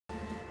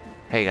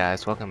Hey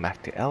guys, welcome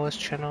back to Ella's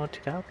channel.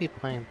 Today I'll be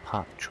playing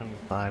part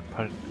 25,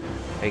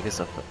 Aegis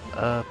of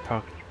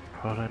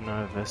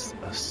Protonovus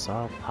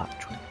Assault, part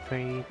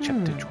 23,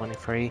 chapter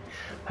 23.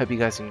 Hope you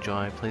guys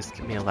enjoy. Please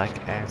give me a like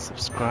and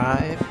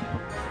subscribe.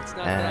 It's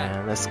not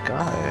And let's go.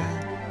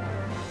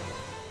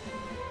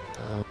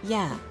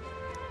 Yeah.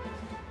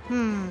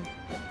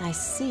 I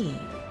see.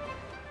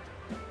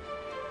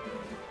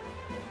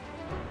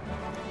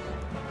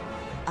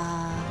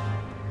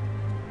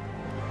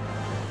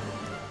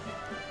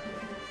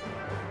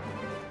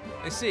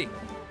 I see.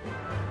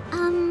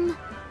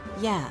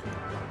 Yeah.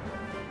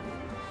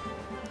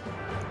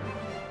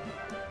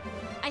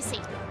 I see.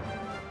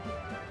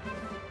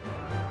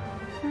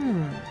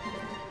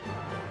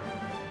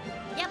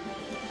 Yep.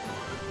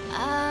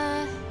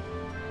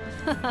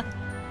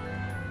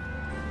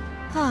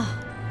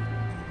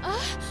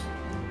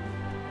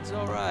 It's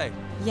all right.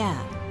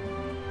 Yeah.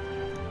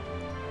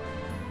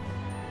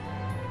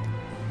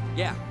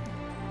 Yeah.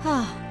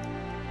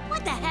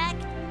 What the heck?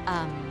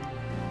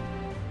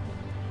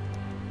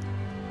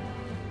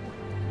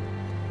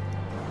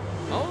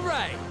 All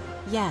right.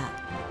 Yeah.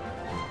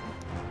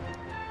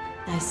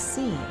 I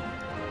see.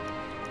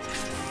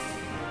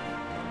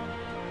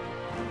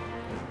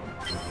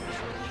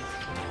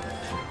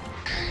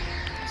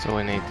 So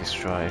we need to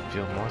destroy a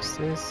few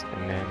monsters,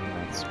 and then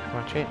that's pretty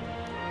much it.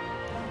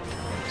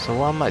 So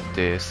what I might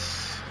do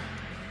is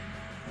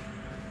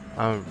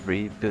I'll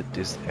rebuild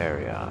this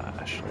area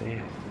actually.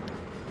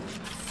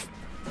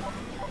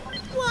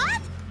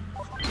 What?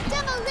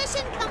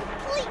 Demolition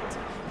complete!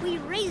 We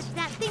razed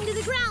that thing to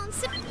the ground,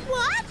 sir.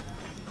 What?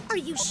 Are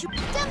you sure?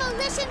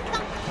 Demolition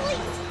complete!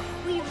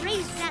 We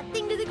razed that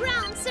thing to the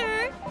ground,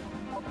 sir.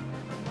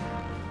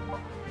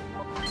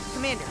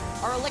 Commander,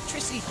 our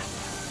electricity...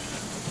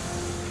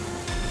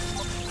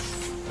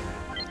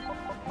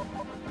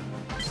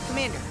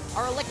 Commander,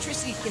 our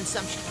electricity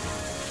consumption...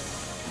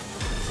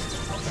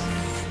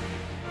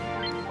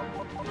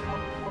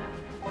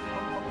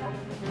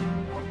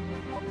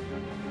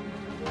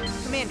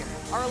 Commander,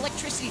 our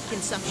electricity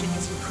consumption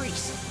has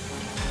increased.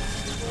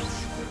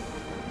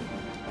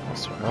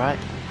 That's right.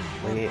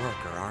 We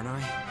Worker, aren't I?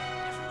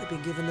 I've really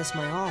been giving this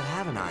my all,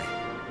 haven't I?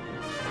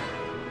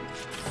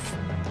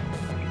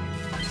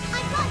 I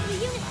got the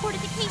unit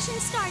fortification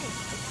started.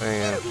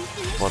 It'll be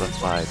finished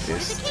fortify before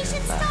this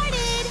fortification and that.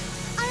 started.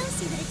 I'll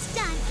see that it's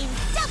done in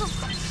double.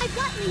 I've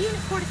gotten the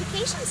unit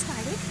fortification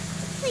started.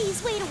 Please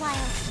wait a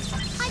while.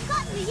 I've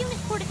gotten the unit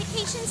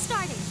fortification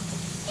started.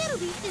 It'll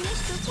be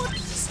finished before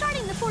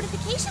starting the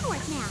fortification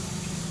work now.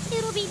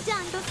 It'll be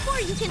done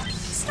before you can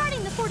starting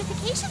the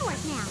fortification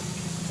work now.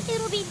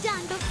 It'll be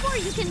done before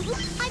you can.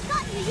 I've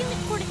gotten the unit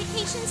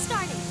fortification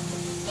started.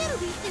 It'll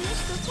be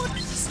finished before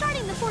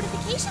starting the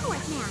fortification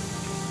work now.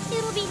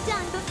 It'll be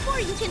done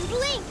before you can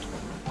blink.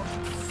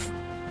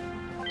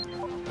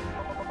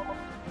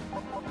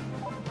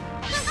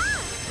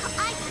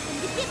 I got them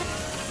to give it.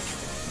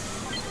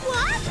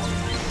 What?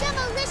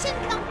 Demolition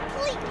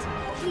complete.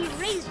 We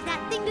razed that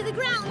thing to the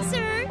ground,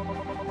 sir.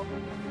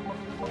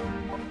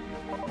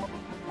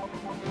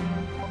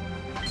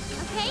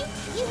 Okay,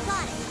 you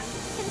got it.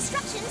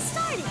 Construction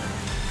started.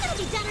 It'll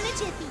be done in a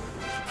jiffy.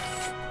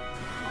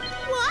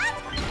 What?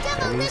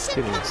 Demolition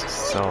buildings are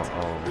so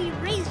complete. old. We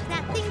razed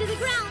that thing to the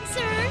ground,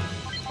 sir.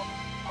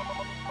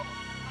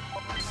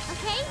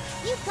 Okay,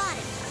 you got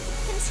it.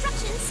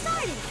 Construction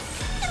started.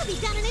 It'll be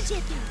done in a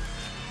jiffy.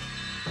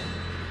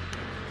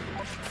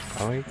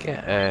 we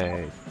get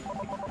a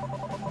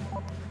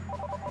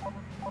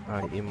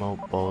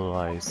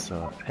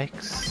immobilizer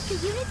X The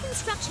unit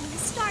construction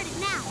has started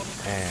now.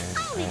 and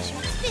I'll make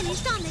sure it's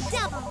finished on the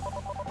double.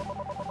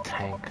 a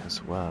tank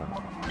as well.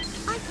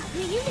 I got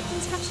the unit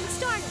construction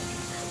started.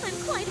 I'm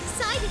quite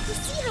excited to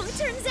see how it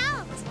turns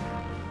out.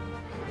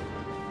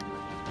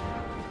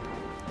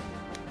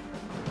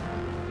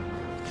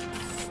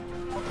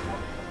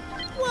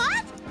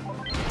 What?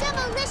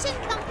 Demolition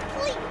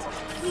complete.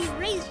 We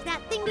razed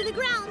that thing to the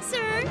ground,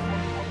 sir.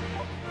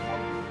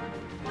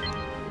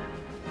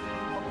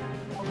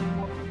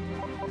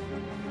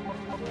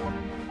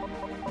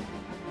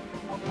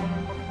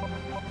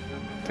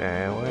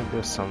 Then we're gonna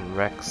do some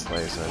Rex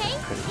lasers. Okay,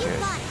 Pretty you good.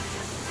 got it.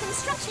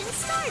 Construction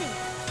started.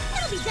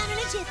 It'll be done in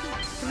a jiffy.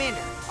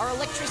 Commander, our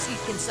electricity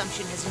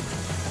consumption has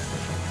increased.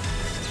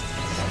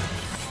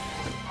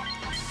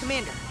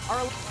 Commander,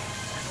 our...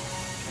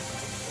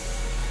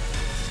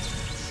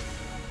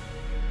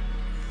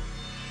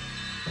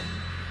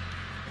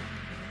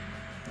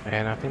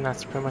 And I think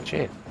that's pretty much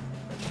it.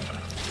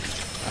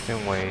 I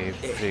think we're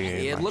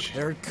pretty much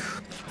They're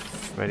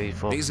ready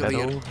for These are the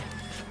battle.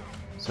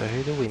 So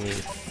who do we need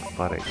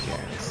for it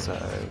again? So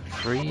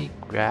 3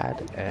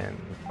 Grad and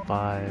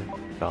 5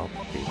 Belby.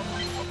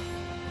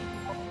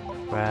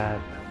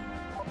 Grad,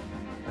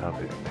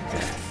 Belby,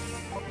 okay.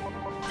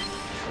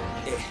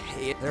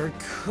 There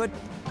could...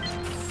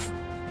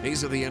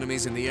 These are the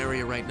enemies in the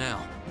area right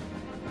now.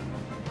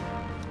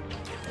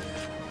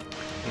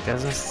 It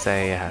doesn't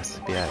say it has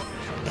to be at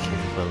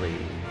Kimberly.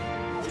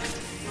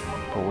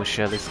 But we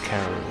shall just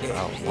carry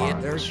out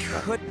one there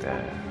strike could-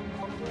 there.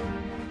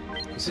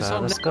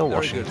 So let's go, Very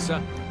Washington. good,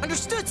 sir.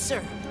 Understood,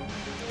 sir.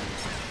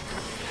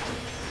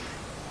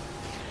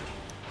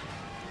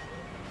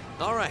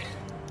 All right.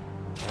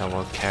 And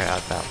we'll carry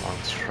out that long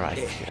strike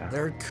here.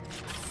 They're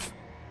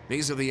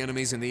These are the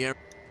enemies in the air.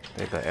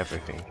 They got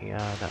everything here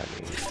that I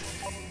need.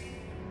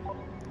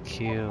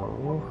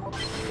 Kill.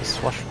 Let's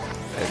switch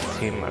a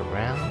team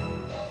around.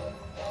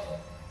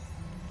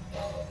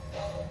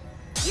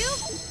 You.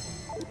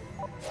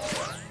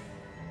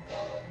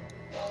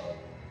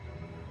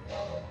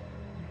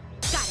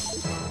 Got it.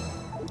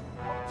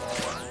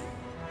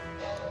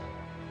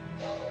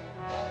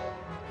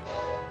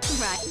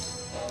 Right.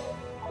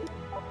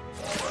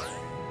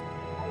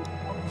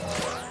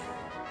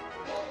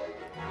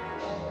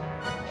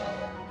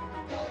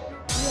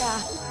 yeah.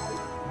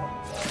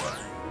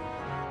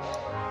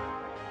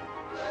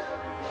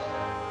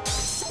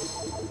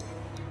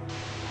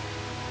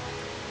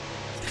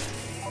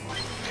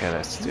 Okay,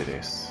 let's do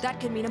this. That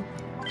could mean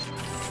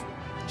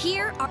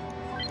Here are.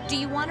 Do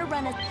you want to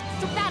run a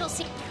battle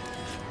scene?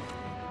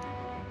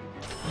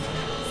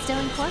 Still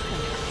in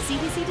Corcoran.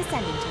 CDC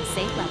descending to a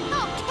safe level.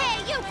 Okay,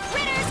 you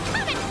critters,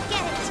 come and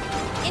get it!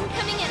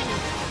 Incoming enemy.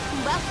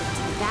 Welcome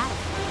to the battle.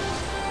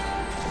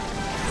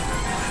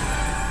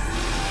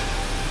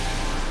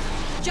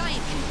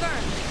 Giant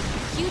confirmed.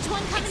 Huge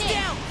one coming in.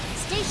 down.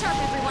 Stay sharp,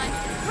 everyone.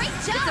 Great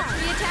job! It's a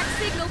pre-attack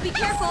signal, be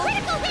careful!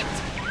 Critical hit!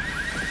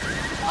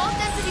 All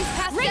densities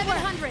past Great work.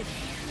 700!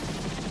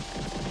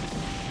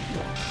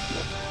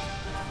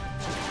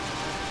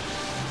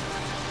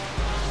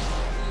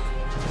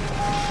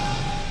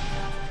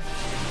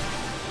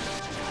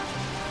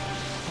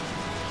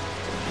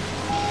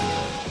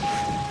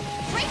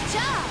 Great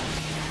job!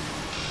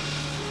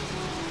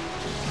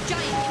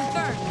 Giant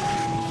confirmed!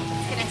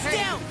 It's gonna hurt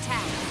down. if you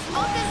attack.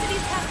 All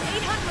densities past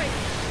 800!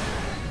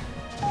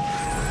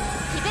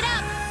 Keep it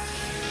up!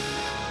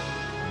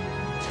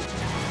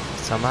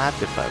 So I'm gonna have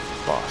to fight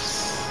boss.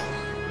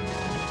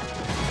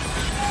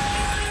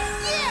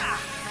 Yeah!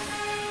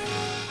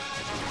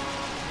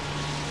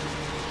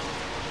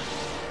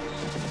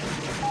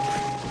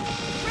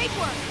 Great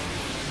work!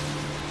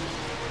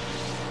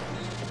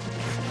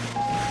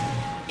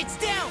 It's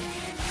down!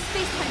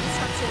 Space-time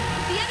disruption!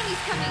 The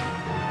enemy's coming!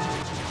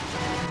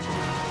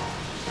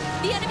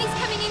 The enemy's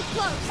coming in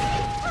close!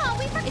 Oh,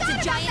 we forgot It's a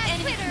about giant that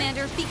enemy, critter.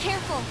 Commander! Be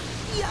careful!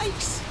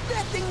 Yikes!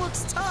 That thing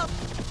looks tough!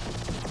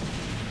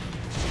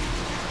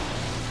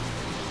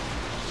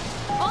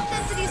 All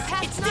densities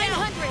past It's 900!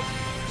 down.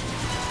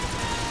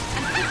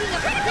 I'm picking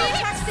up a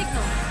pre-attack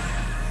signal!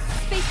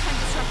 Space-time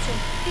disruption!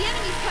 The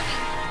enemy's coming!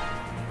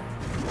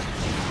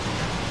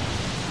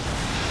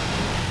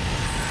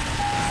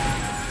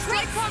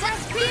 Great progress!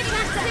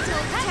 Pre-attack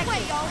signal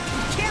Halfway, detected! y'all!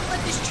 We can't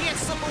let this chance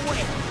slip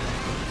away!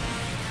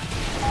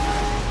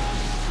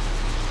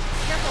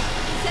 Careful!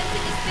 I'm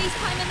sensing a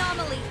space-time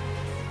anomaly!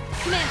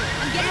 Commander,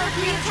 I'm getting a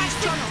pre-attack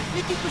signal!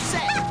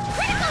 50%!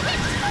 Critical hit!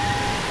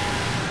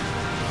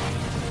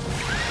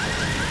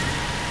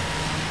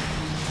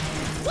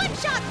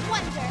 One-shot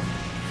wonder!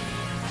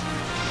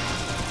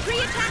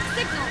 Pre-attack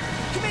signal!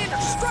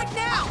 Commander, strike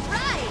now!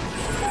 Right!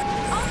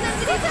 All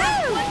densities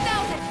past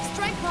 1,000!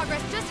 Strike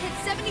progress just hit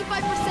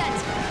 75%!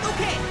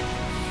 Okay!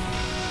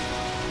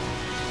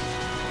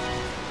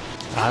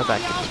 I'd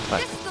like Y'all, to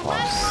fight this is the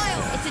last boss.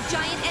 mile! It's a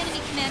giant enemy,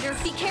 Commander.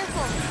 Be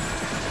careful!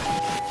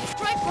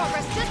 Strike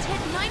progress just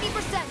hit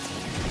 90%!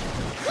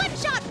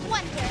 One-shot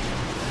wonder!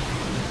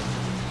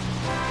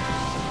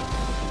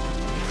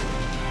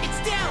 It's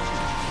down!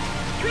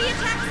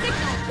 Pre-attack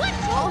signal! What?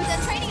 All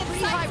densities training is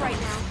pretty high right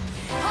now.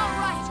 All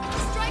right!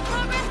 Strike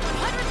progress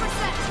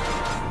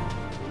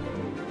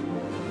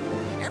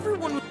 100%!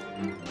 Everyone...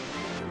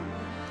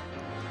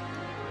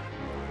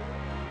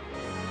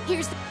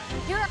 Here's the...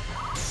 Here are...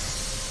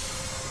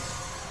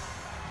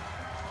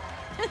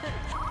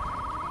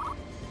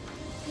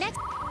 Next...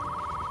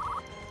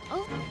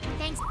 Oh,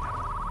 thanks.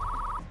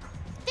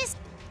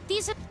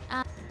 These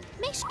are...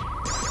 make sure...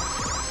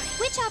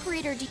 Which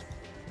operator do you...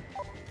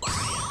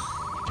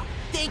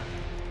 Thank...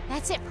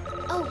 That's it.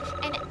 Oh,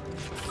 and...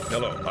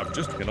 Hello, I've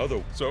just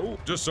another. So,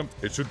 just some.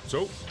 It should.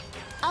 So,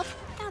 I'll...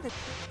 Now the...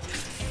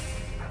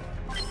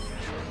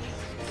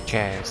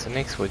 Okay, so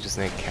next we'll just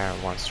need carry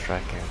one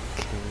strike and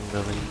kill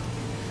the lead.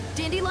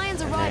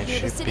 Dandelions And arrived that near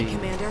the should city, be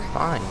Commander.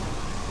 fine.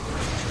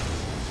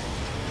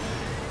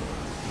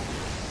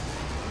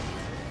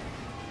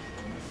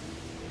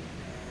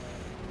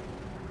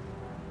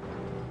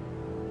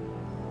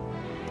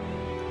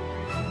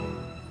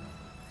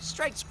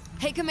 Strikes...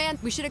 Hey, Command,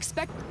 we should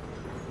expect...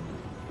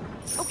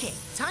 Okay,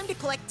 time to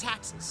collect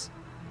taxes.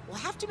 We'll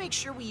have to make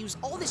sure we use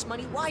all this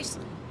money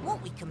wisely,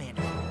 won't we,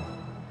 Commander?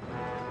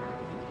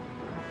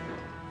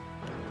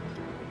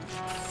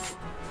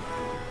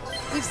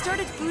 We've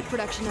started food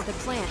production at the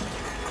plant.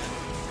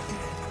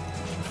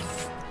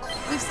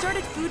 We've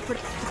started food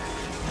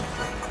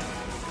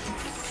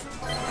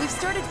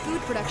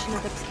production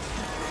at the...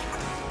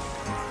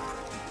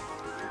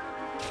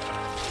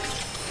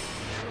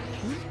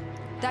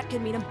 That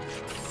could mean him.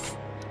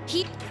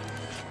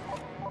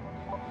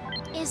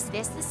 Is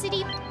this the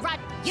city? Rod...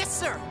 Yes,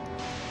 sir!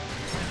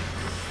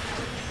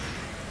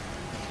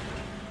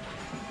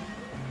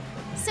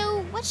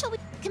 What shall we...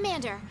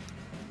 Commander.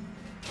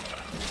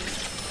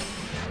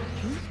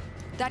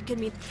 That could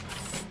mean...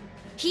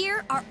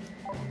 Here are...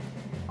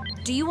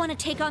 Do you want to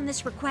take on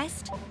this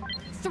request?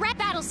 Threat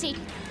battle state.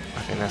 I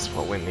think that's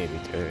what we need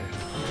to do.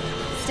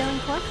 Still in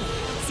core code.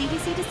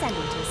 CDC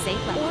descending to a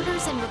safe level.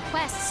 Orders and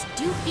requests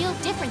do feel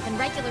different than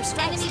regular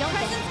strikes, Enemy don't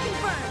presence they?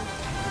 confirmed.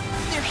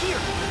 They're here.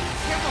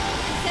 Careful,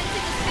 I'm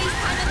sensing a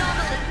space-time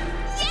anomaly.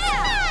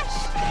 Yeah!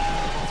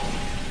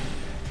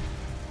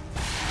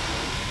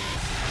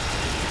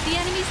 The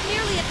enemy's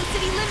nearly at the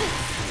city limits.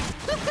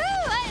 Woohoo!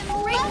 I am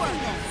loving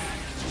this.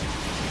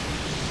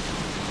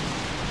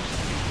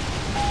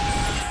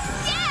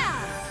 Yeah!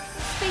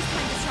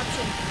 Space-time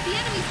disruption. The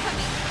enemy's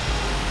coming.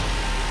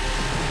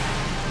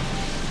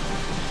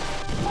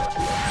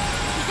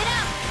 Keep it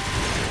up.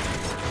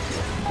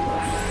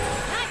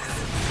 Nice.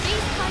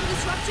 Space-time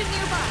disruption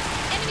nearby.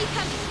 Enemy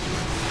coming.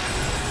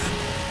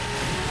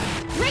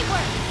 Great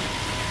work.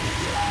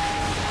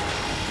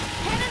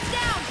 Cannons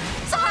down.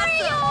 Sorry,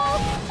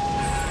 y'all.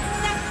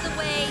 That's the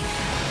way.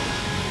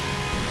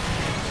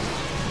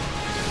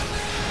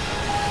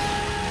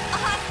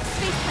 Aha!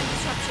 Space-time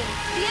disruption.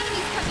 The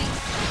enemy's coming.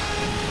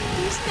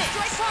 Who's next?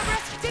 Strike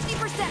progress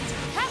 50%.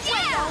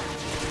 Halfway, though.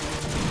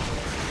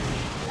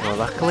 Well,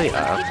 luckily I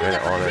Keeping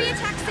upgraded up all a the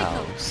pre-attack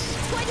signal. house.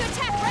 It's going to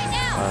attack right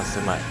now.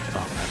 It might.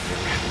 Oh, that'd be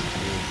an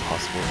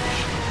impossible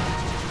mission.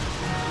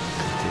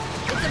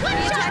 It's a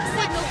pre-attack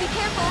signal. Be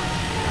careful.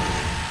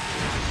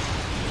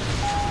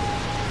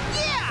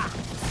 Yeah!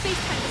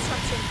 Space-time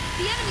disruption.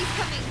 The enemy's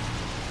coming.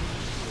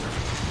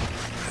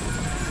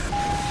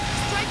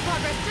 Strike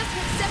progress just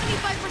hit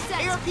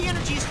 75%. ARP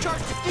energy is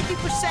charged to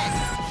 50%.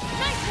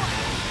 Nice one.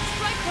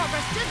 Strike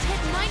progress just hit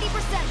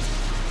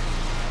 90%.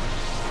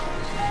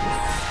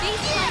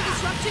 Space-time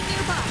disruption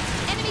nearby.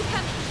 Enemy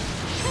coming.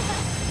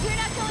 We're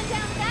not going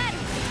down that.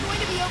 It's going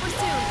to be over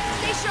soon.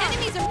 Stay sharp.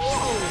 Enemies are...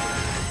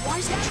 Why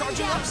is it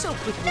charging up so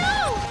quickly?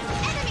 No!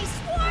 Enemy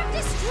swarm All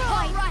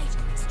destroyed. right.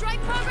 Strike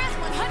progress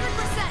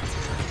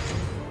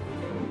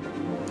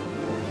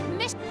 100%.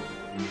 Mission.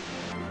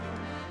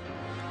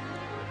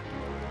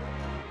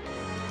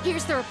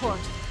 Here's the report.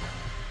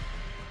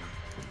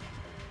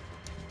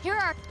 Here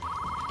are.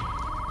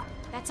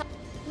 That's all.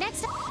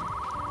 Next.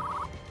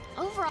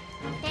 Overall,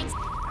 thanks.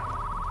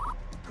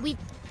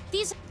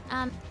 These.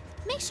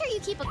 Make sure you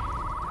keep a.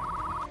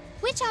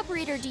 Which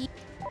operator do you?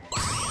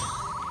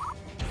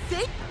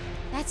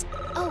 That's.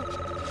 Oh.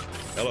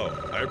 Hello.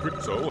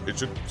 So it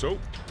should. So.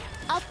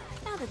 Up.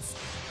 Now that's.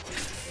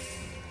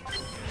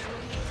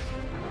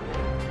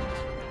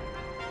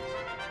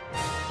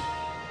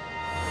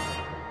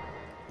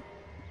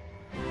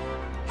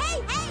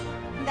 Hey! Hey!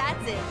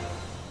 That's it.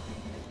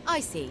 I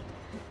see.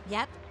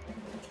 Yep.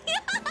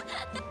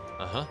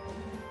 Uh-huh.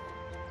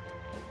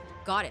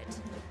 Got it.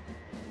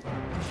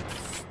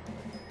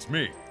 It's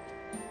me.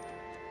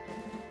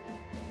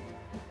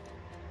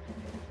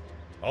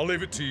 I'll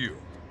leave it to you.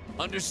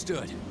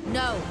 Understood.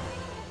 No.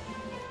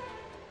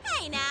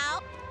 Hey now!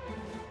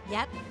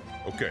 Yep.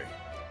 Okay.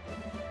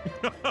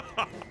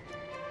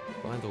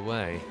 By the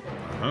way,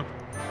 Huh?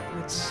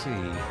 let's see.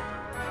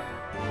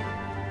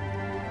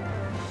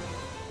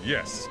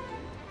 Yes.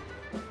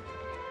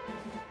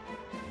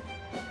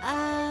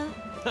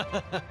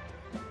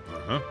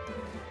 Uh-huh.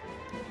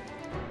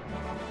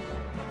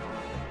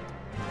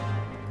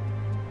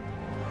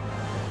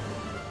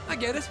 I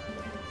get it.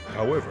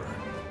 However.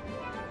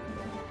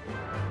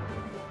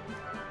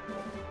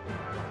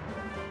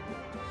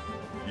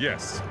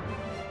 Yes.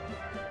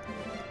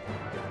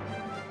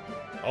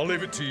 I'll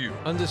leave it to you.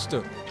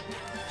 Understood.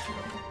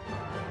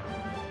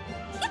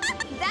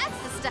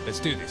 That's the stuff. Let's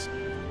do this.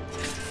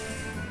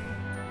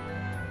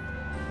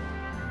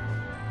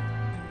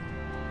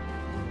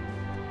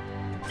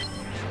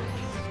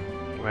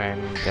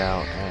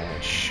 Randall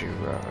and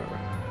Shiro.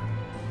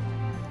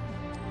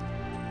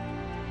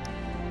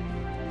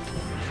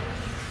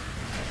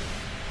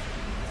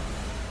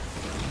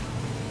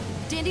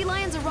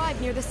 Dandelions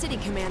arrived near the city,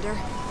 Commander.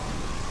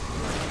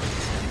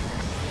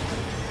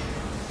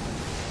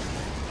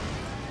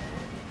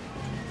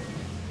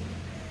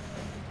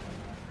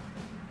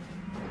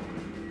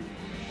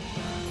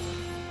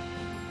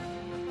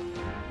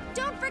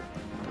 Don't forget.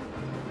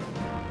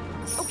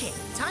 Okay,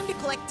 time to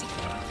collect.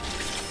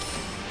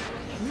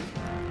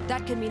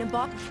 That could mean a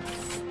box.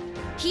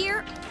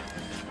 Here.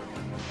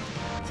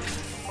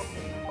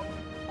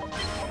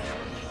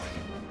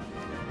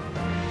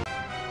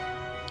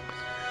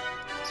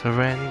 So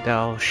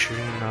Randall,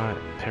 Shuna,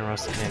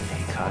 Penrose, and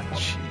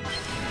Hikachi.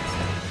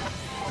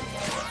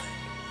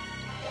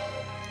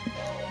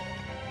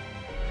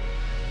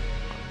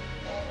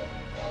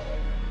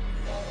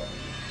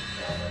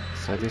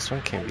 So this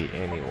one can be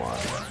anyone.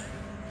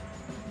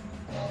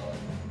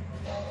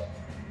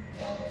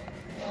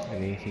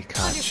 Any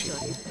Hikachi.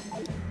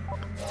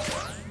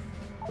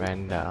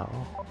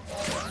 Randall.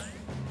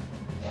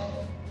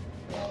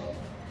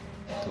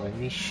 Do we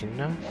need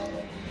Shuna?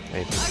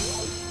 Maybe.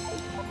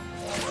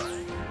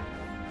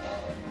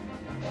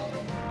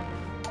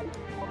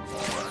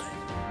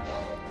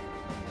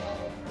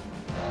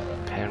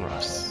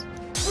 Penrose.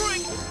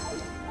 Bring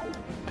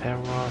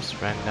Penrose,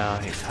 Renda,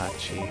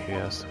 Hitachi, who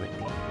else do we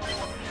need?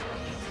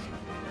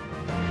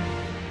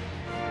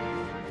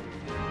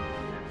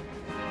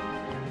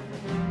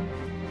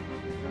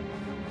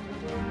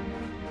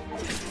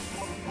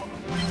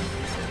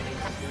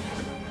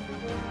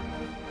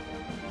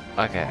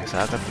 Okay, so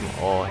I've got them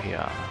all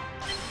here.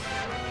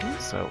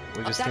 So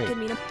we just that need could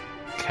mean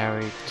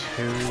carry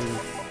two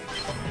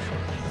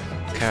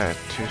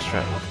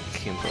straight with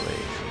Kimberly.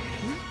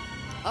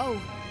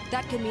 Oh,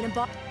 that could mean a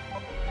bomb.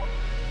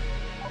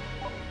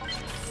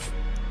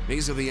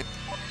 These are the...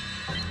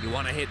 You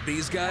want to hit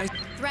these guys?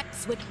 Threat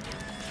switch.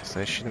 So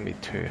it shouldn't be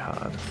too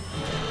hard.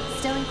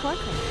 Stowing core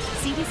clear.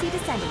 CDC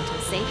descending to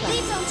a safe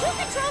Leave level. zone 2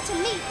 control to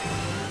me.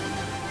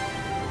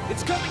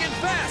 It's coming in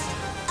fast!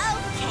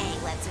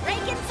 Okay, let's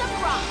rake in some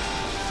rock.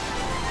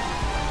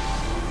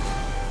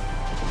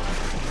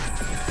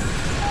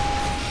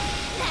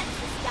 That's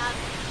the stuff.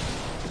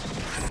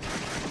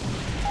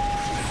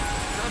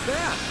 Not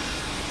bad.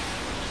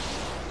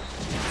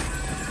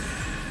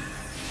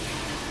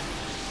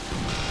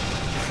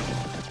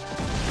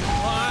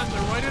 Come on,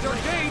 they're right at our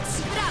gates!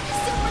 Keep it up.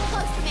 Super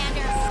close,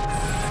 Commander.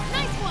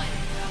 Nice one.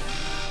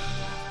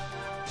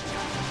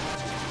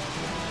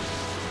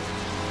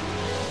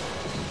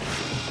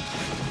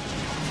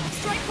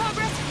 Strike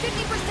progress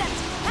 50%.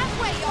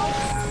 Halfway, y'all.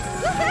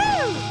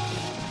 Woohoo!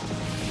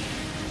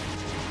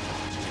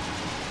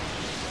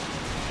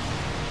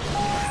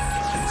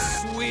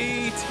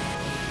 Sweet!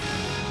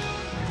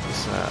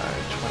 So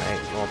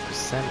 28 more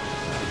percent.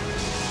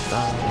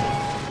 Done.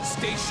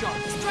 Stay sharp.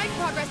 Strike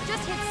progress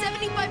just hit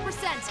 75%.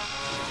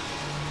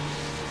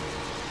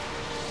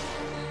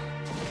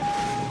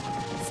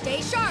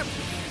 Stay sharp.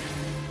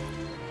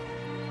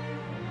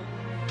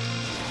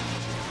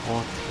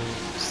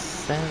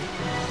 14%.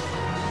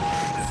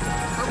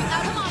 Are we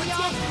out? Come on,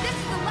 y'all. This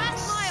is the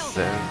last mile.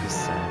 7%.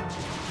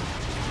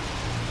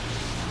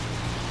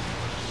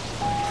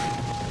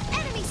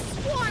 Enemy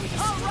swarm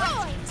All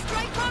right. destroyed.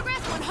 Strike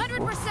progress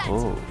 100%.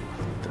 Oh,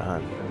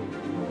 done.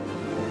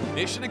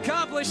 Mission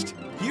accomplished!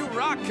 You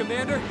rock,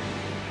 Commander!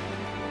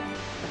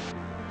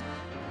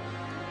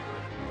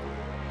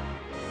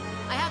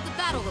 I have the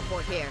battle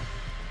report here.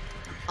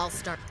 I'll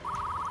start.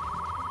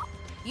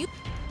 You.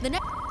 The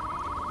next.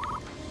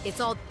 It's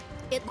all.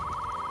 It.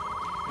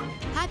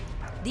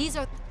 These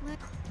are.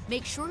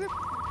 Make sure.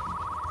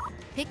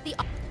 Pick the.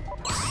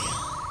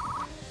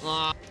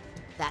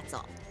 That's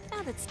all.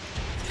 Now that's.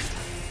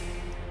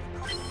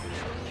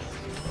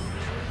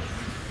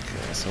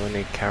 Okay, so we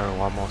need to carry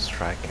one more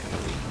strike and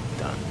we'll be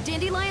done.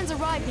 Dandelions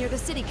arrived near the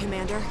city,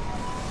 Commander.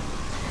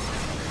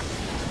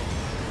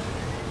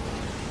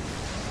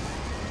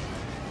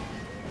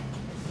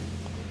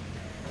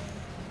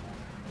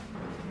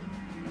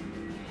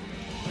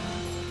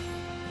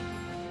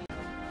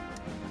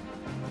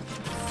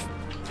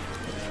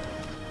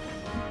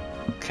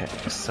 Okay,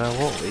 so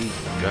what we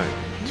going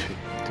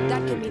to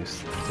That do can mean-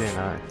 is do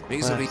an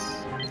These are the...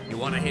 quest. You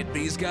want to hit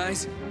these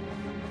guys?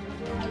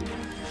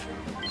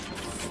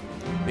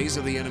 These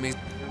are the enemies.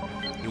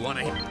 You want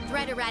to hit...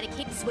 Threat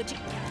eradicate switching.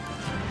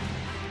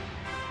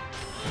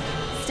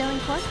 Stowing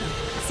core clear.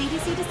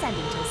 CDC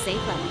descending to a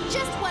safe level.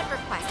 Just one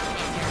request,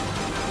 Commander.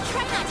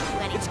 Try not to do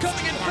anything It's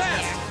coming in stupid out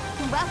fast.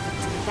 there. Welcome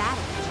to the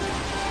battle.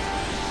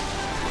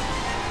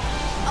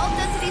 All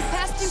densities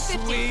past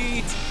 250.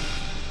 Sweet!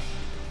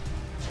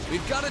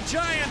 We've got a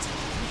giant!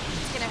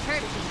 It's gonna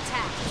hurt if we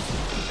attack.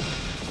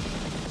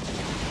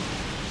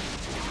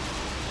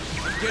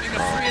 Getting a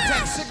free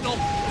attack signal!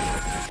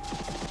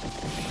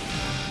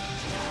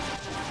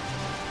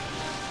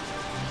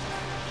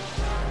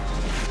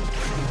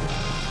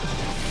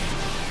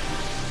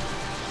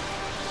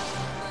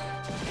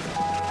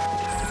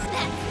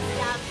 That's the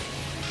stuff.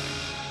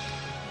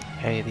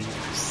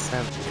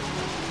 80%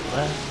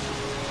 left.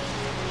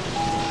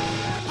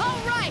 All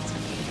right.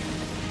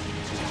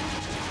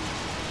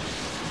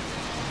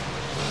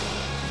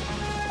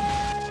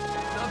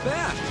 Not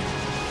bad!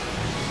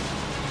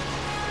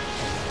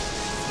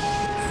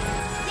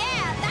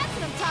 Yeah, that's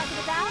what I'm talking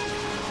about.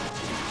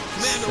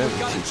 Commander, we've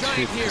got a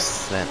giant here!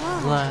 72%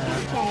 Oh,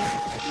 left. okay.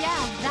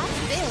 Yeah, that's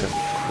big. Go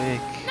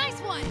quick. Nice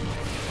one.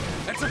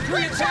 That's a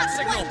free attack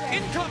signal!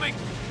 Incoming!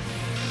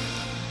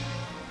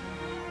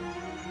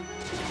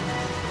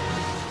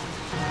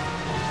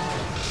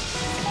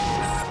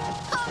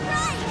 All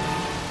right.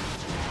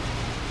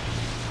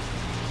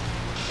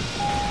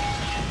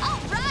 All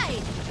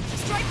right.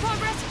 Strike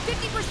progress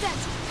 50%.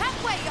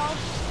 Halfway, y'all.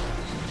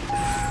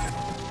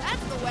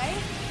 That's the way.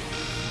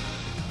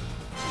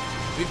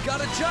 We've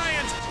got a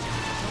giant!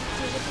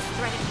 Deal with this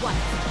threat at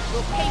once.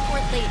 We'll pay for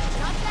it later.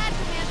 Not bad,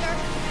 Commander.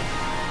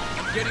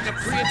 Getting a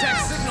free attack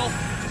signal!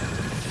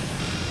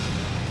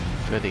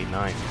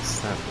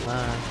 39%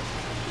 left.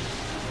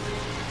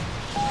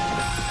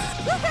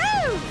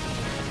 Woohoo!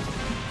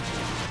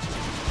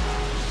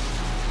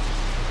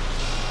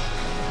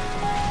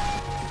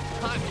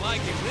 I'm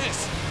liking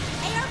this!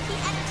 ARP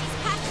energy's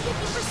past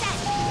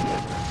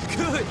 50%.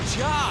 Good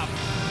job!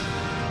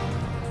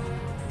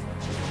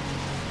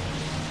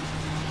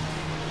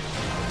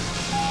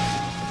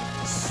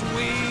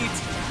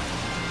 Sweet!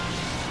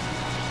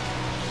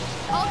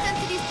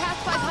 these past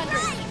 500.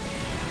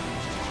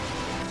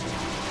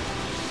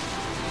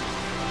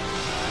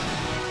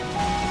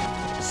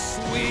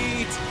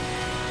 Sweet!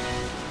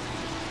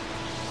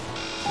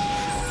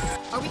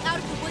 Are we out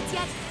of the woods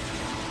yet?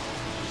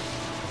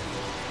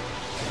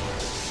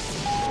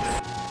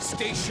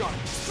 Stay sharp.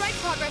 Strike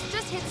progress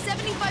just hit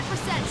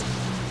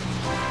 75%.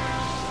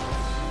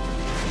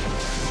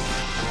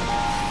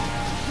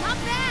 Not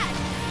bad.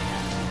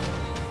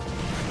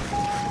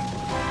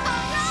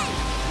 All right!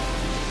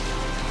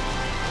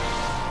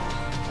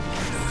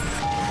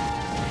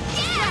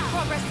 Strike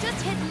progress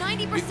just hit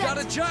 90%. We've got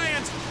a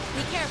giant!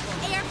 Be careful.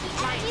 ARP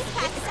enemies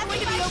past It's going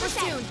to be over 75%.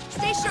 soon.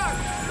 Stay sharp.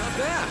 Not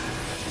bad.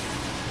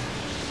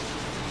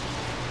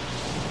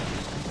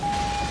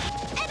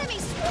 Enemy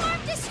swarm All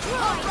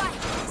destroyed! right.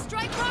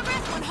 Strike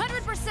progress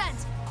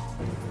 100%.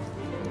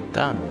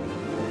 Done.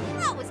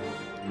 That was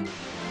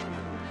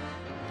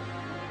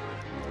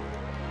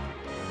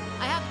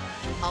I have.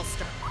 I'll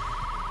start.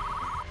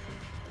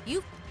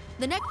 You.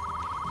 The next.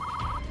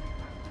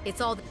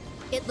 It's all.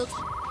 It looks.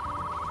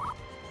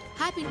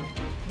 Happy.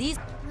 These.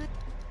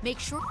 Make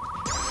sure.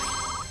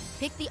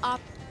 Pick the op.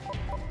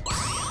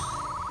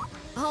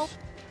 Oh,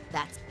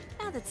 that's.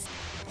 Now that's.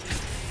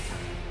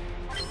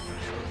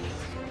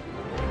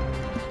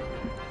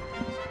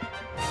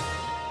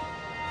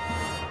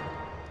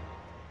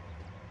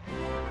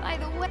 By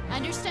the way,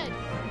 understood.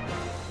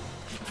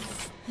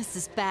 This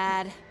is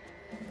bad.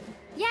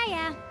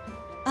 Yeah.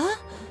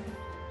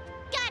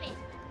 got it!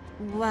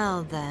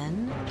 Well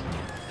then.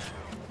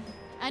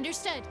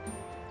 Understood.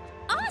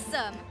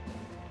 Awesome.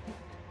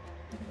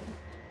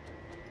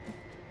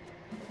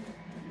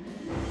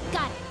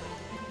 Got it.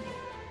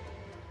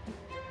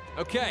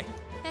 Okay,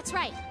 That's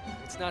right.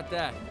 it's not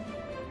that.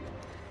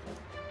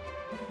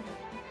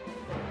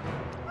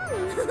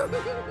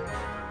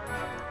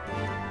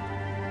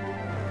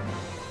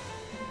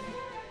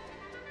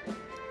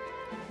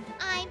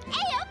 I'm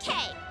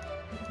A-okay!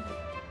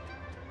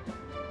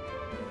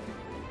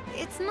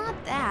 It's not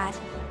that.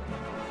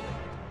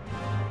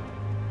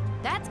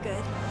 That's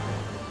good.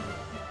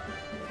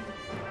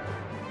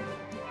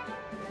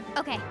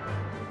 Okay.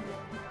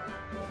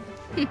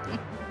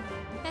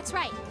 That's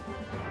right.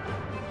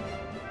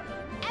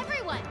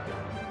 Everyone!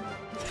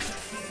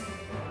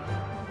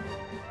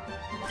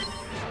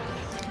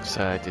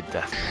 So I did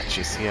death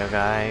matches here,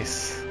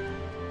 guys.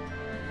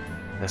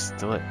 Let's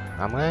do it.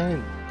 I'm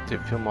gonna do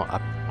a few more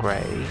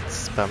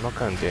upgrades, but I'm not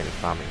gonna do any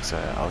farming, so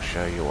I'll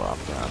show you what I'm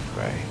gonna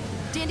upgrade.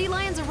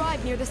 Dandelions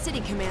arrived near the city,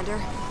 Commander.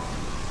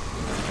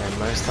 And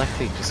most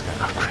likely just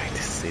gonna upgrade the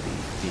city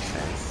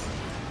defense.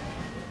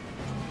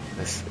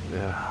 This,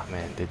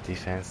 man, the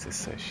defense is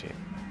so shit.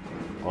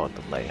 Or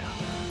the layer.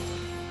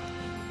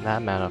 That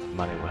amount of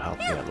money will help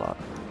me a lot.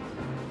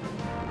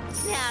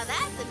 Now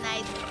that's a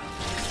nice...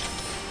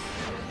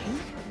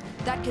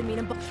 That could mean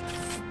a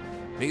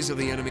These are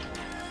the enemy.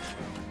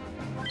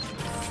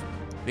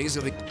 These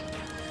are the.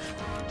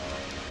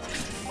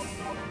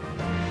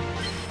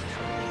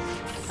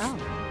 Oh.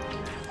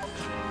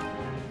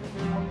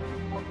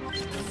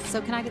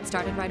 So can I get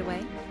started right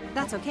away?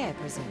 That's okay, I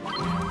presume.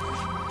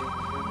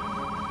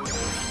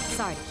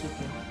 Sorry to keep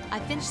you. I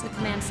finished the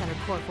Command Center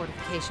core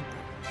fortification work.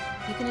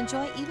 You can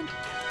enjoy even...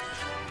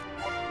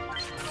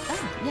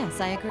 Oh, yes,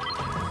 I agree.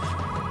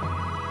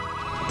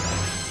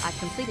 I've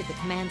completed the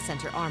Command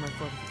Center armor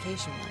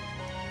fortification work.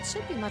 It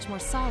should be much more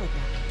solid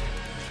now.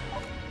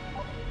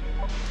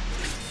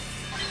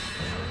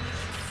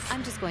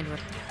 I'm just going to...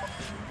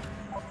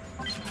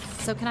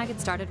 So can I get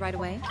started right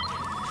away?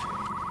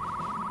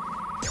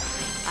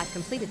 I've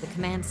completed the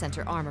Command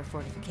Center armor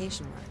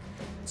fortification work.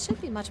 It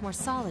should be much more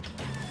solid.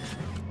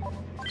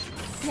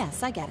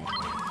 Yes, I get it.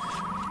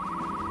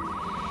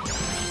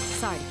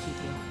 Sorry to keep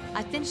you.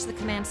 I finished the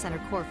Command Center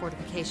core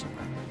fortification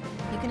work.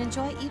 You can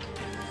enjoy even...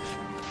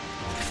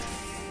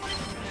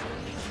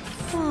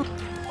 Oh,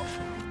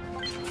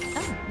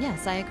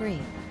 yes, I agree.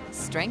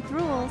 Strength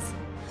rules.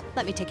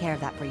 Let me take care of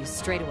that for you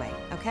straight away,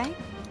 okay?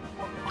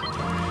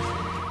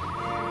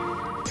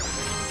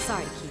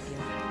 Sorry to keep you.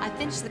 I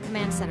finished the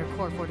Command Center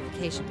core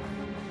fortification work.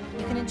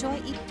 You can enjoy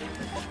even...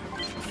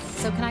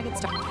 So can I get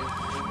started?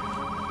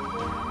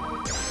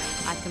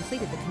 I've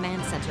completed the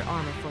Command Center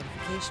armor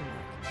fortification work.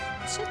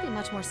 It should be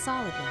much more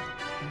solid now.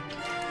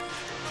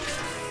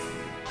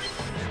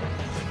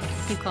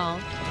 You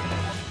called?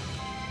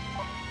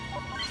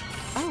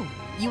 Oh,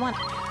 you want...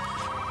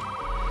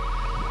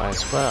 Might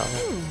as well.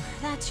 Ooh,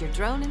 that's your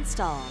drone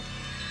installed.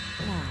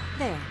 Now,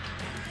 there.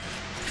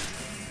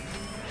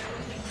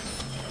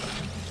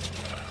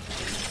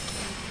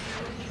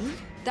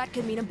 That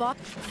could mean a box.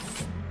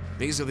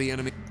 These are the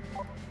enemy.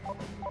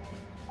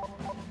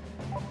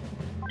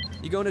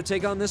 You going to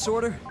take on this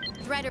order?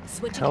 Threader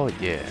switching. Hell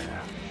yeah.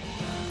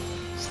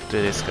 Let's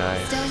do this,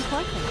 guys. Still in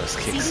Portland. Let's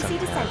kick CDC some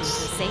descending to a ass.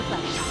 safe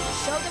level.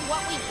 Show them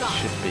what we've got.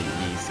 Should be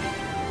easy.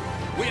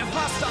 We have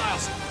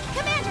hostiles!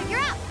 Commander, you're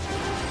up!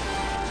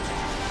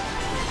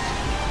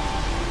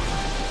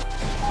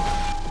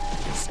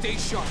 Stay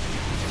sharp.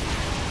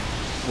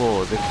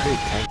 Whoa, they're pretty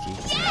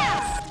tanky.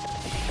 Yeah!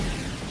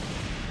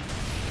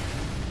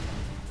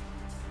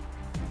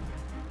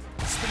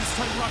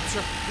 space-time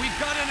rupture. We've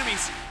got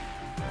enemies.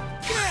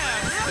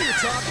 Yeah, now you're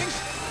talking.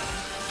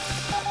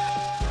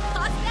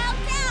 Hostile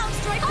down!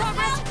 Strike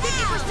progress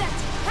 50%.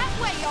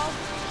 Halfway, y'all.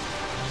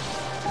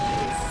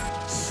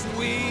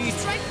 Sweet.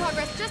 Strike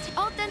progress. Just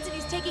all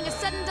density's taking a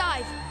sudden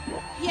dive.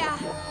 Yeah,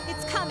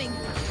 it's coming.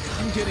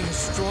 I'm getting a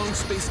strong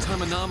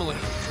space-time anomaly.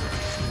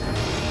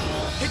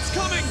 It's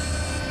coming.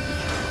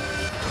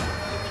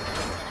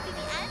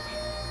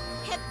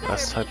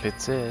 Let's hope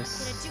it I'm is.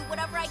 gonna do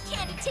whatever I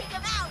can to take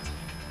him out.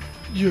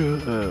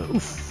 Yeah.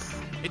 Oof.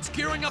 It's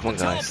gearing up Come on,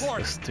 to guys.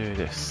 teleport. Let's do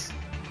this.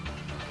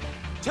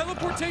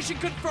 Teleportation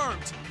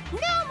confirmed.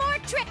 No more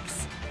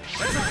tricks.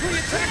 That's a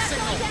pre-attack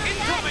signal.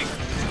 Incoming.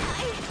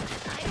 I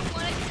don't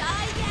want to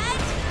die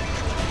yet.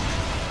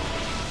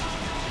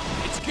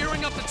 It's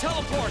gearing up to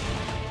teleport.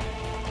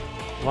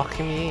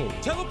 Locking me in.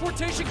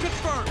 Teleportation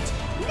confirmed.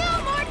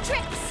 No more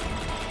tricks.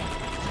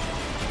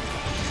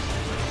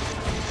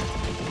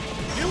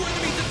 New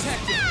enemy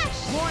detected.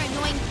 More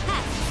annoying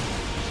pests.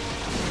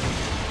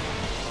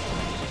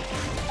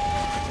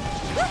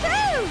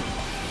 Woohoo!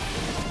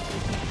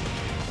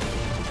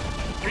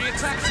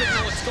 Pre-attack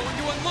signal. It's going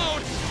to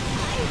unload.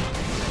 I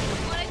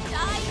don't want to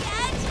die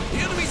yet. The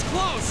enemy's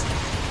close.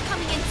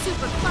 Coming in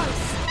super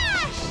close.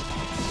 Smash!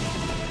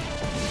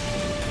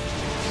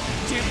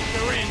 Damn it,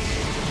 they're in. I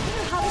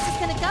wonder how this is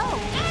gonna go.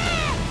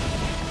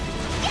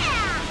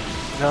 Yeah!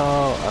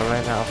 No, I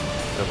ran out of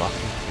the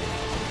locking thing.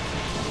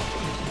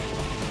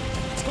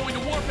 It's going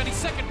to warp any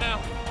second now.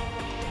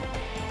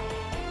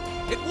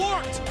 It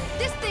warped.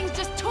 This thing's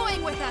just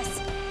toying with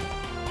us.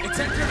 It's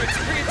entered its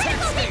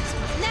pre-attack state.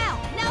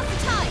 Now's the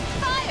time.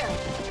 Fire!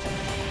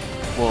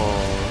 Whoa,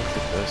 look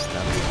at those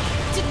numbers.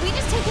 Did we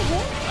just take a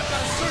hit? I've got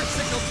a surge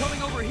signal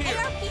coming over here.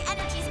 ARP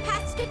energy's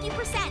past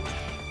 50%.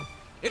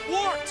 It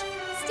warped.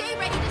 Stay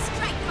ready to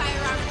strike,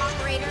 firearm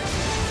operators.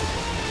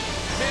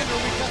 Commander,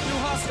 we've got new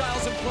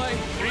hostiles in play.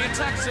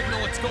 Pre-attack signal.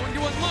 It's going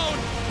to unload.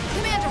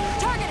 Commander,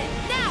 target it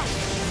now!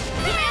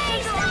 Hey,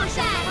 stop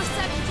that! Over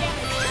 7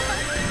 damage.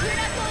 You're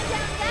not going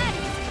down that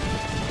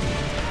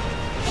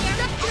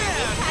ARP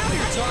energy's now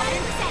you're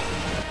talking. past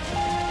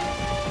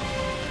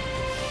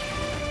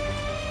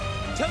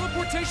 95%.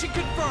 Teleportation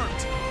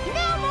confirmed.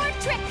 No more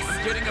tricks.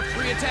 Getting a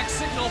pre-attack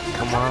signal.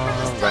 Come on,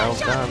 well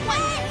done.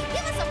 Hey,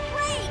 give us a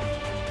break.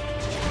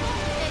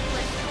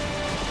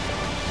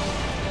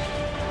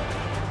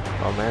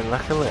 Oh man,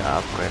 luckily I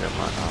upgraded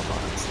my armor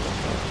and stuff.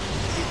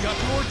 We've got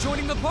more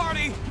joining the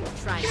party.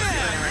 Trying to Yeah, steal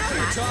our now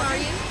you're attacks, are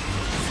talking. you?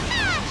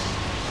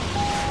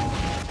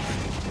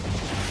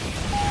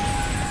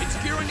 It's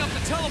gearing up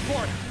to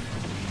teleport.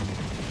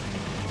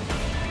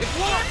 It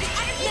warped.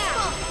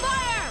 Now,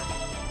 fire!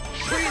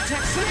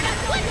 Pre-attack signal.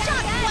 One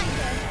shot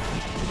wonder.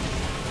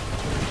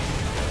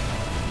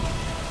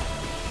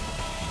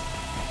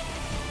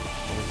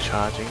 I'm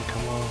charging,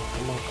 come on,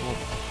 come on, come on.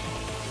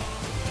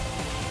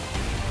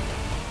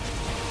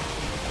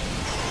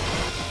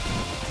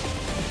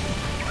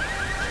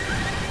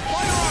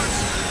 Firearms.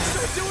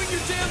 Start doing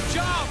your damn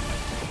job.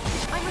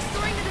 I'm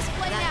restoring the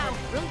display That now.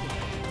 worked brilliant,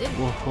 didn't it?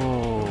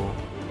 Woohoo!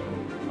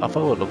 I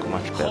thought it would look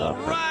much better, All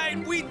but right,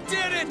 we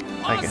did it.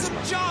 I guess Awesome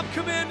not. job,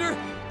 Commander.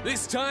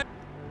 This time.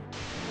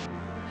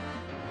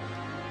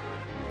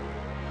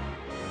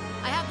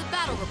 I have the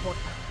battle report.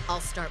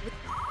 I'll start with...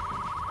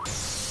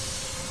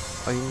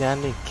 oh, you now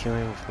need to kill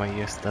him with my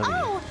USW.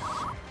 Oh!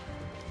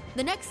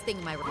 The next thing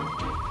in my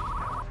report.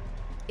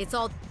 It's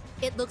all...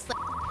 It looks like...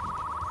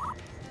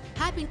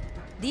 Happy...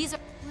 These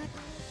are...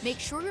 Make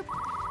sure you're...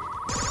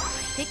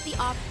 Pick the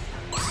op...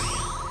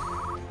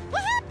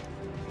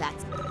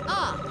 That's...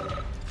 Ah!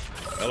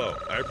 Hello,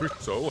 I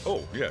appreciate. So,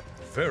 oh yeah,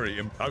 very.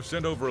 I've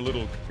sent over a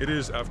little. It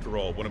is, after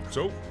all, one of.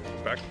 So,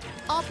 back.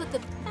 I'll put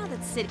the... Now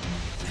that's city...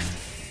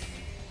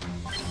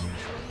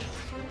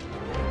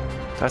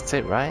 That's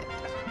it, right?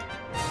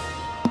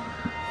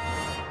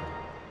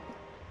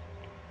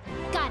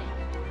 Got it.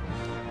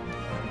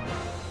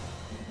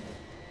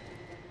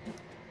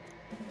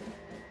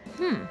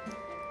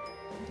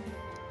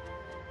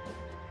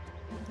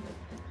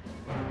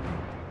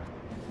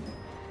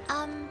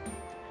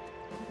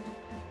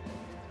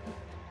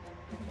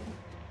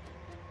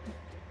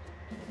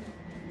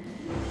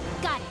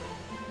 Got it.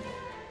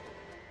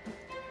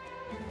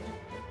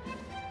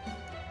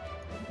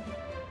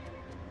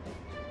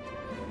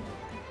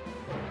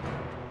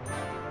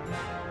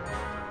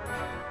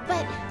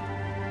 But...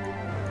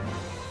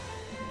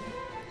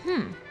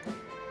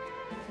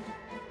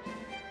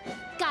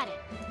 Got it.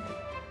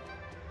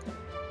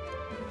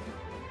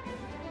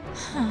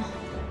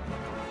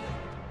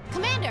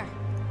 Commander!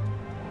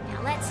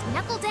 Now let's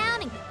knuckle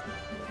down and...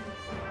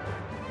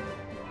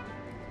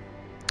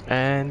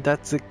 And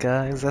that's it,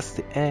 guys. That's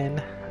the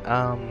end.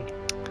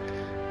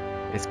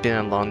 It's been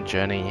a long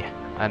journey.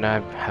 I know I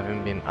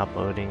haven't been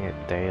uploading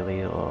it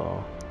daily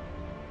or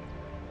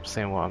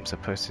saying what I'm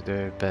supposed to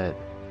do, but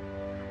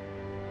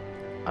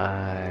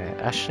I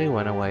actually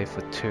went away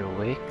for 2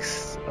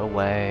 weeks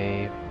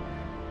away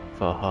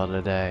for a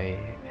holiday,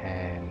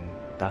 and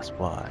that's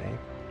why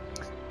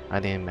I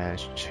didn't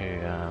manage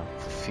to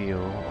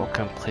fulfill or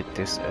complete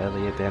this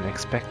earlier than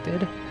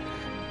expected.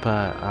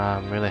 but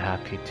I'm really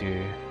happy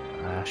to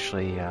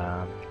actually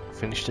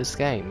finish this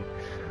game.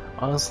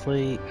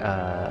 Honestly,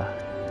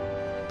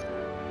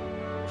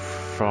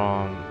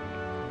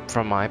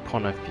 from my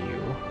point of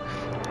view,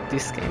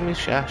 this game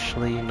is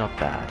actually not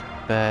bad,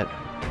 but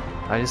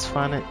I just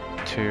find it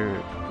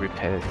too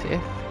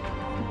repetitive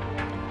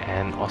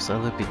and also a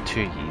little bit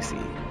too easy.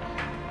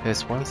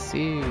 Because once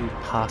you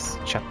pass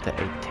chapter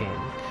 18,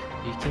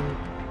 you can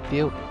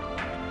build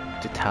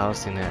the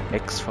towers in an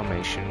X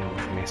formation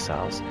with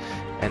missiles,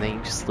 and then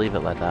you just leave it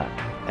like that,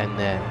 and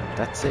then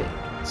that's it.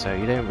 So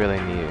you don't really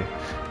need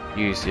to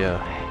use your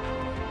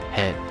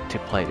head to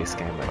play this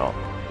game at all.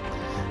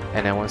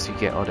 And then once you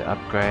get all the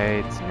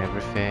upgrades and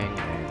everything,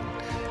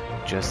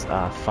 and just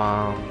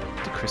farm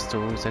the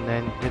crystals, and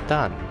then you're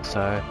done.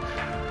 So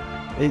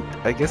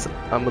I guess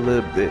I'm a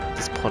little bit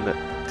disappointed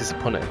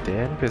at the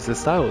end, because the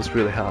start was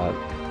really hard.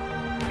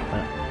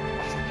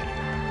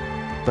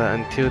 But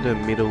until the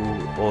middle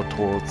or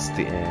towards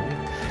the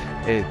end,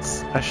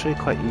 it's actually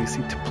quite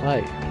easy to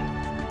play.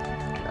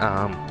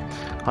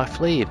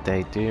 Hopefully if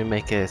they do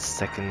make a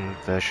second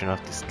version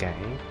of this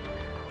game,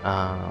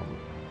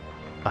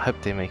 I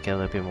hope they make it a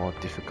little bit more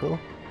difficult.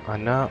 I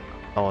know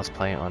I was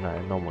playing on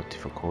a normal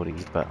difficulty,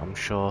 but I'm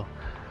sure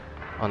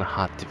on a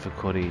hard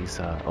difficulties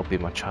it'll be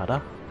much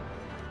harder,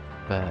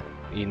 but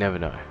you never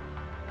know.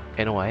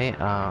 Anyway,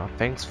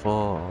 thanks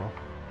for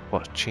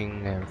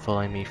watching and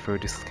following me through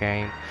this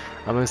game.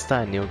 I'm gonna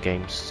start a new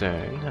game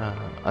soon.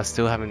 I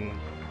still haven't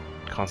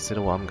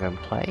considered what I'm gonna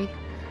play,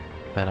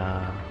 but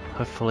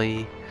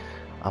hopefully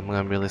I'm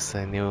gonna release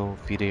a new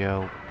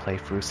video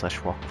playthrough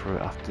 / walkthrough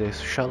after this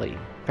shortly.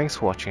 Thanks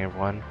for watching,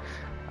 everyone.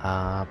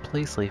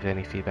 Please leave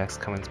any feedbacks,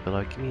 comments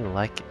below, give me a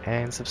like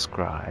and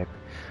subscribe.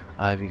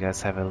 I hope you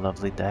guys have a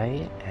lovely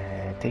day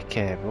and take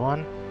care,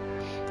 everyone.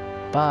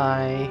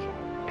 Bye.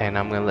 And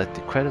I'm gonna let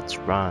the credits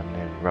run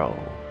and roll.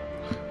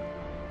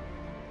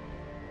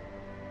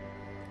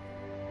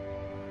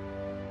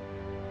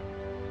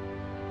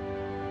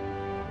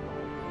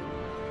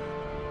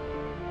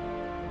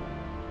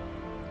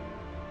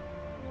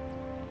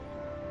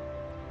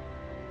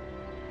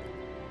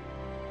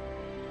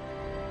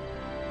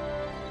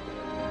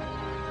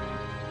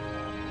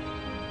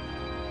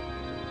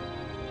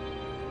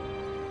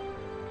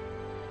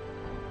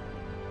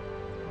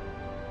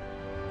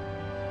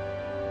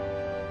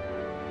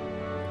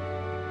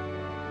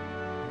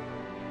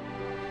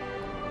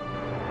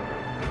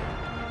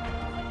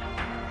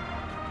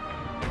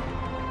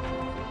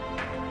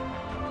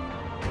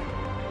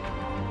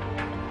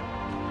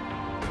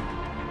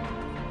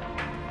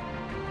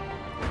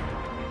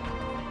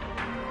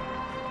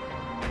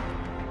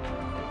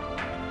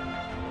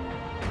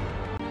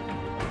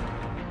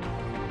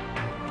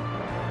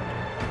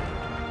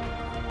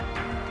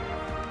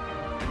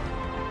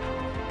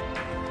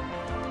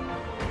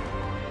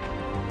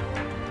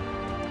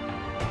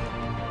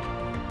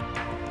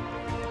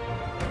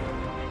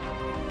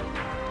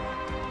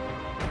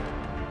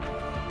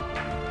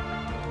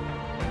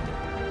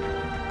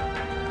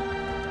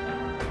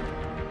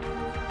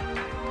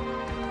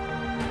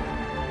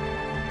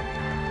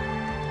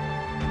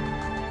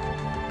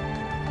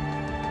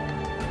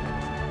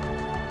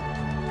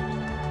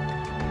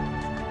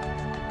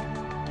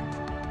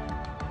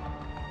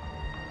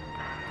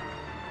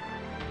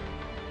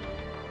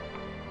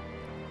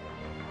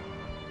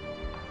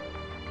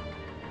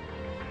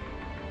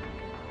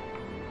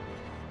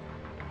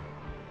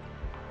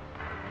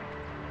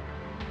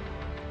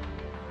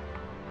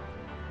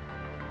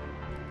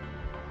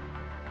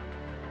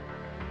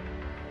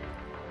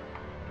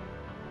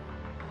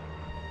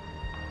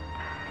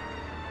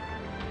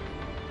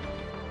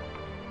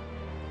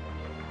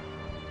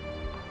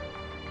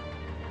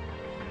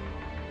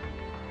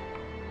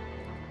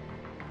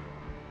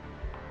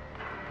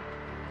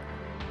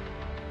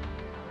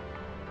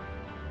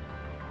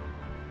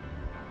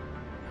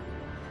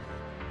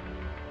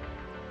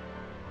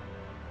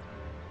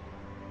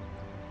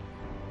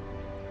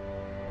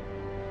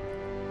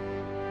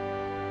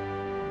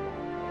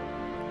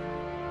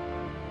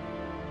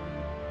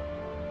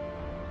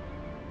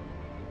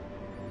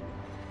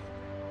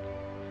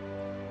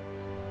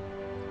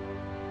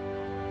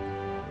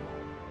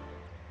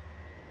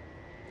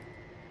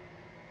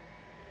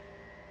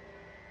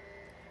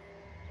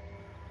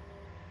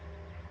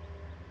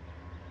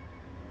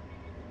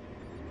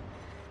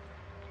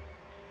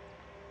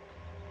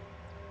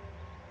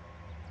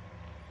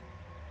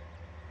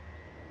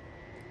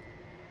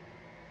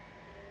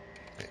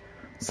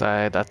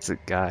 So that's it,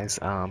 guys.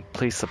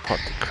 Please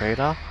support the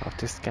creator of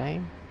this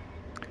game,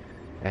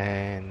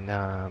 and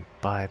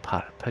by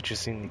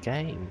purchasing the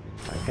game,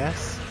 I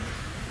guess.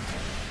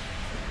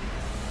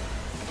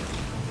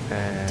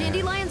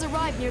 Dandelions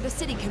arrived near the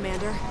city,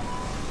 Commander.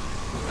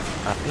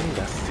 I think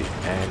that's the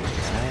end,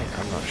 right?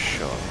 I'm not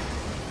sure.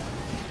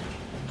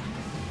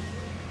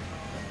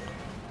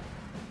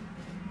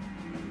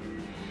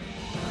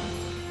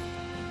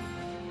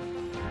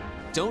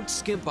 Don't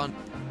skimp on...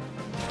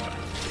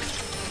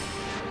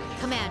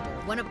 Commander,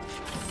 one of...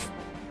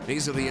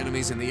 These are the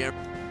enemies in the air.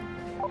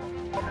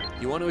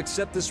 You want to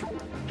accept this?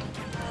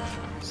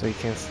 So you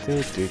can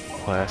still do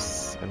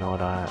quests and all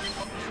that.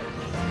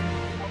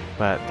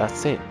 But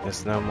that's it,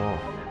 there's no more.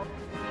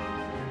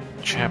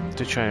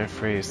 Chapter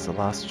 23 is the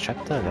last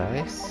chapter,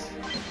 guys.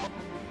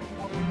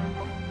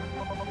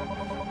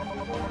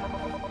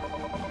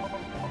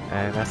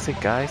 And that's it,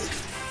 guys.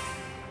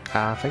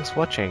 Thanks for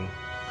watching.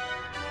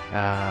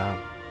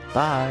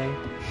 Bye.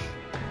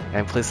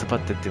 And please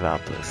support the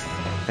developers.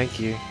 Thank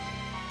you.